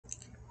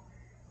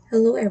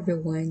Hello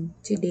everyone.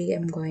 Today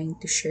I'm going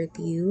to share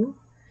to you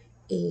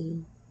a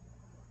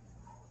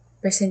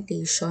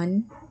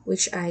presentation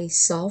which I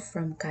saw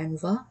from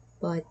Canva,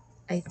 but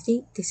I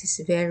think this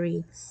is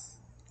very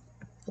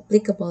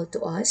applicable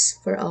to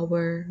us for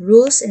our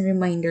rules and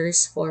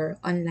reminders for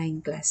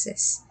online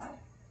classes.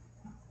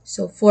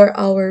 So for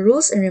our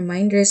rules and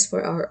reminders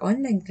for our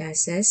online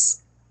classes,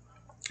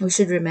 we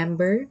should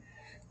remember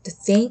to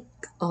think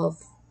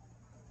of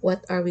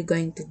what are we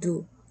going to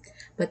do.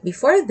 But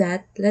before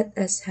that, let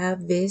us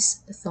have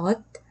this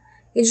thought.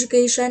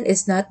 Education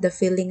is not the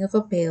filling of a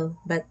pail,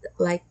 but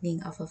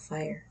lighting of a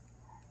fire.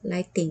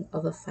 Lighting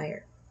of a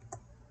fire.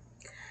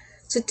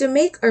 So to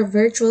make our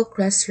virtual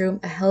classroom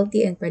a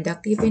healthy and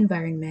productive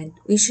environment,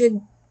 we should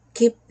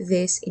keep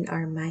this in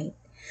our mind.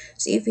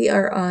 So if we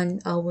are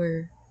on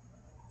our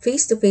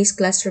face-to-face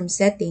classroom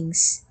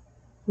settings,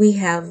 we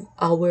have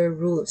our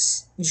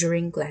rules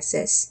during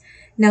classes.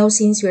 Now,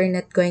 since we're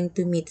not going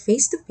to meet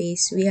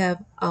face-to-face, we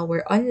have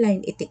our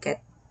online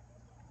etiquette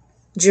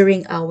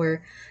during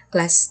our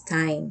class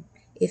time.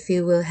 If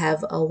we will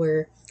have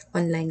our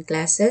online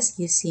classes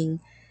using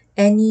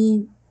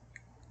any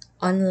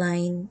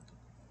online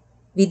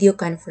video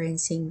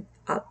conferencing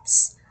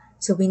apps.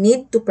 So we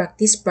need to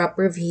practice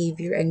proper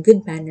behavior and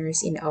good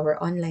manners in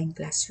our online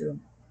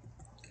classroom.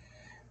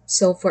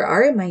 So for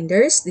our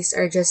reminders, these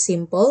are just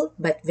simple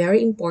but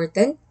very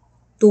important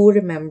to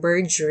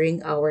remember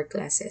during our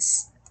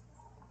classes.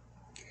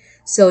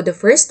 So the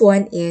first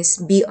one is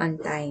be on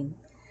time.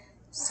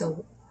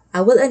 So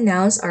I will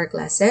announce our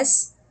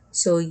classes.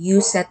 So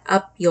you set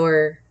up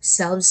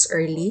yourselves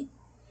early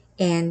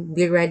and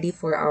be ready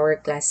for our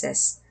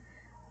classes.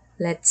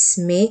 Let's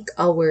make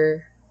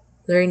our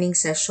learning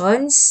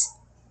sessions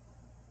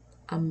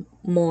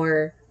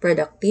more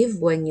productive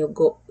when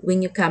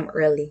you come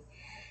early.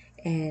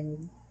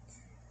 And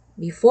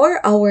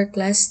before our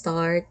class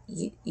start,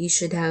 you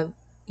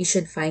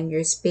should find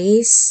your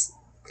space,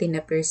 clean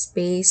up your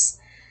space,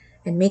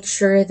 and make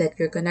sure that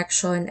your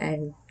connection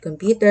and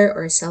computer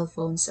or cell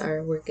phones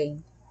are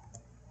working.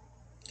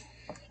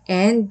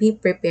 And be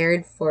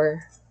prepared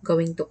for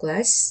going to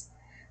class.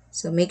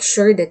 So make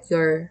sure that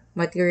your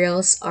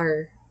materials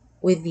are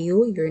with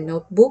you, your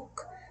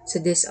notebook. So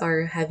these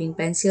are having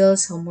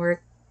pencils,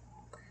 homework,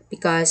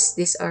 because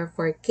these are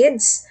for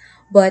kids,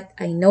 but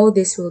I know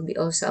this will be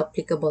also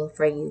applicable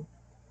for you.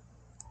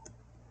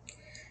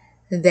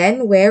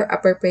 Then wear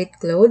appropriate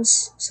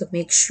clothes. So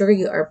make sure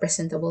you are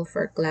presentable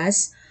for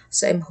class.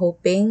 So I'm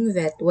hoping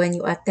that when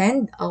you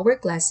attend our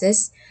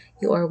classes,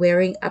 you are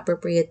wearing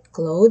appropriate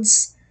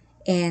clothes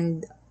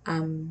and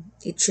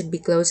it should be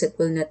clothes that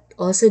will not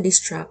also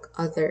distract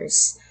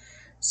others.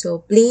 So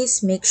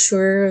please make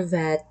sure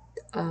that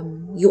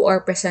you are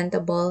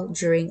presentable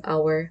during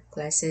our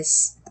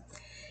classes.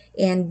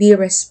 And be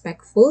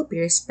respectful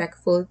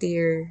to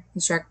your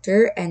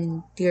instructor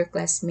and to your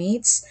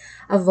classmates.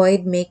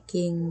 Avoid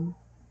making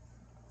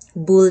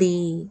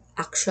bully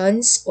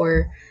actions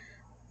or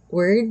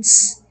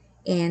words,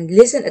 and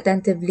listen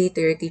attentively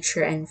to your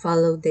teacher and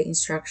follow the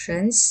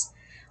instructions.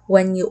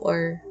 When you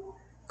are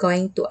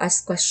going to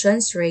ask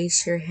questions,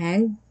 raise your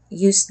hand,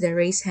 use the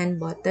raise hand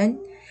button,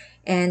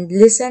 and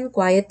listen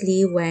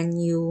quietly when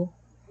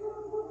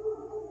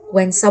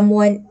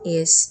someone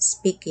is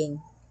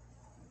speaking.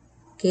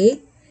 Okay?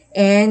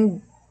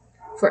 And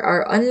for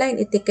our online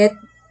etiquette,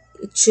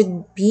 it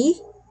should be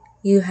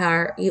you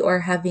are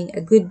having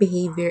a good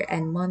behavior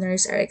and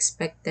manners are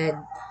expected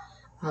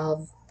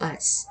of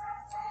us.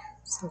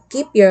 So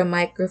keep your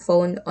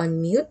microphone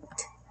on mute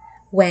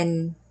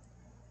when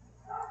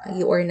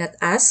you are not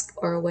asked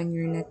or when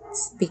you're not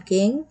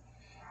speaking.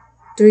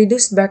 To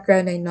reduce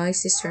background and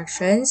noise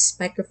distractions,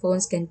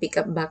 microphones can pick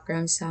up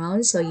background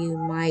sound, so you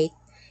might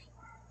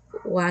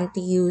want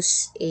to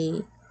use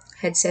a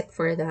headset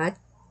for that.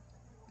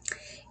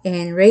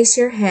 And raise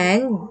your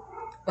hand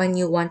when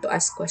you want to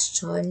ask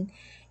question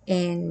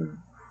and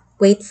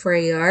wait for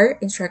your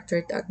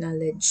instructor to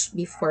acknowledge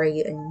before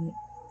you unmute.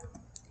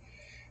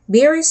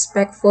 Be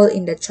respectful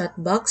in the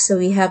chat box. So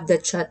we have the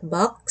chat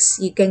box.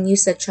 You can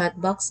use the chat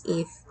box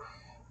if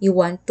you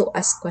want to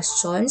ask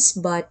questions,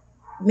 but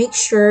make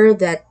sure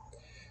that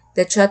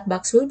the chat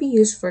box will be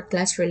used for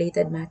class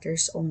related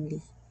matters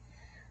only.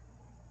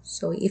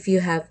 So if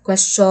you have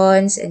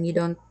questions and you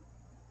don't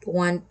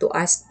want to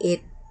ask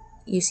it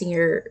using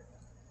your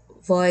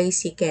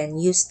voice, you can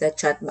use the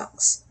chat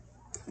box.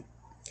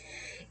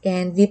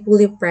 And be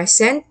fully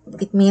present.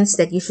 It means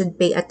that you should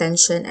pay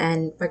attention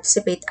and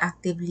participate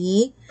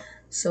actively.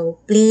 So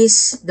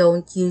please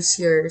don't use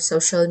your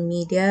social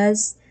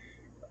medias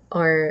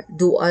or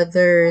do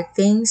other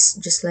things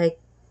just like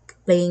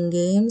playing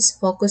games.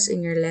 Focus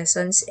on your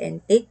lessons and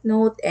take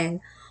note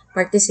and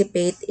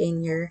participate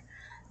in your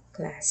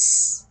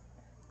class.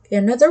 Okay,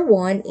 another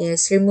one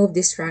is remove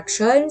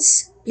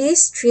distractions.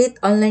 Please treat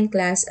online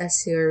class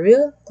as your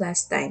real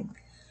class time.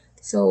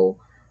 So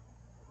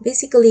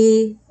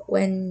basically,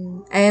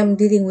 when I am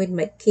dealing with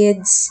my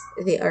kids,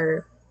 they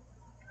are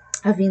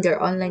having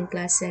their online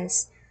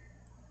classes.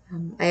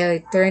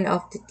 I turn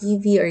off the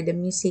TV or the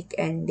music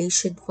and they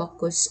should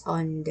focus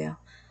on the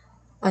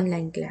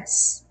online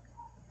class.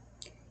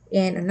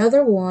 And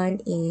another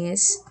one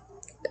is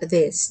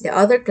this, the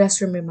other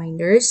classroom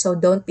reminders. So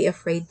don't be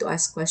afraid to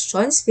ask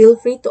questions. Feel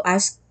free to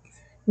ask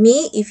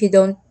me if you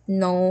don't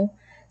know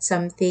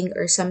something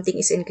or something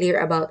is unclear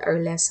about our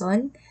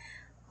lesson.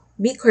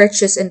 Be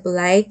courteous and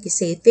polite. You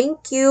say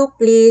thank you,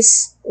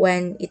 please,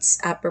 when it's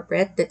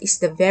appropriate. That is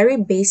the very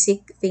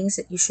basic things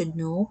that you should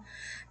know.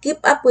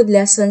 Keep up with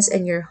lessons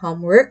and your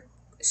homework.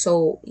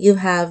 So you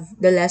have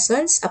the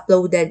lessons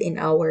uploaded in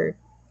our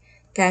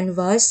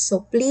Canvas.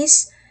 So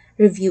please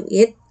review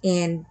it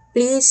and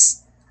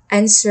please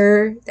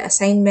answer the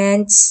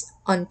assignments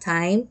on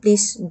time.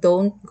 Please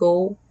don't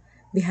go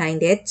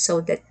behind it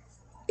so that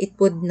it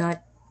would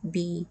not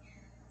be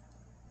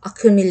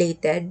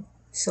accumulated.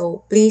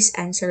 So please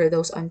answer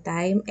those on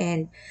time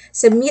and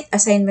submit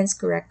assignments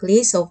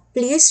correctly. So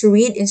please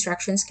read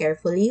instructions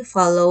carefully,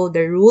 follow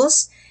the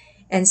rules,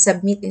 and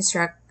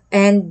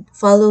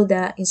follow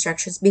the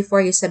instructions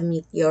before you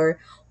submit your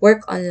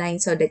work online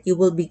so that you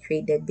will be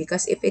graded.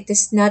 Because if it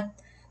is not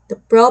the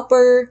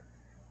proper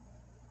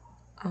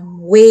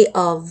way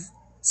of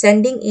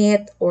sending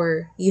it,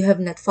 or you have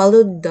not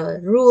followed the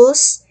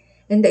rules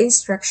and the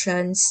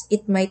instructions,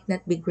 it might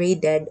not be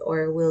graded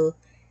or will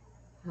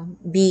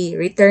be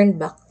returned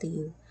back to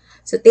you.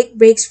 So take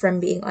breaks from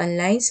being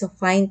online. So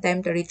find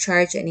time to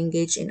recharge and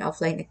engage in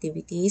offline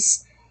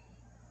activities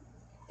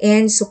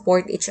and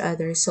support each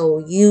other.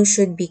 So you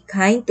should be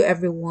kind to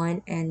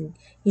everyone and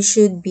you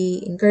should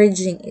be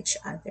encouraging each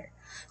other.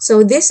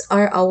 So these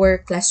are our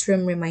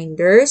classroom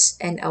reminders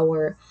and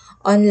our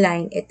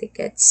online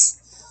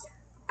etiquettes.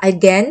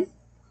 Again,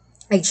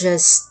 I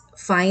just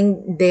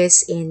find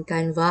this in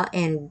Canva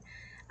and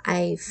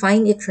I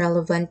find it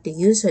relevant to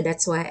you. So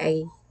that's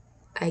why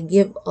I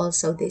give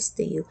also this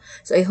to you.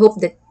 So I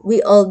hope that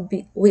we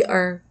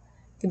are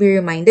to be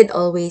reminded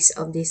always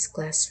of these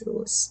class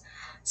rules.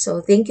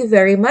 So thank you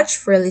very much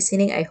for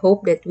listening. I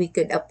hope that we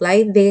could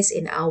apply this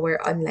in our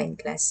online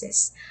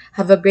classes.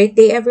 Have a great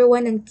day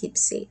everyone and keep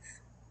safe.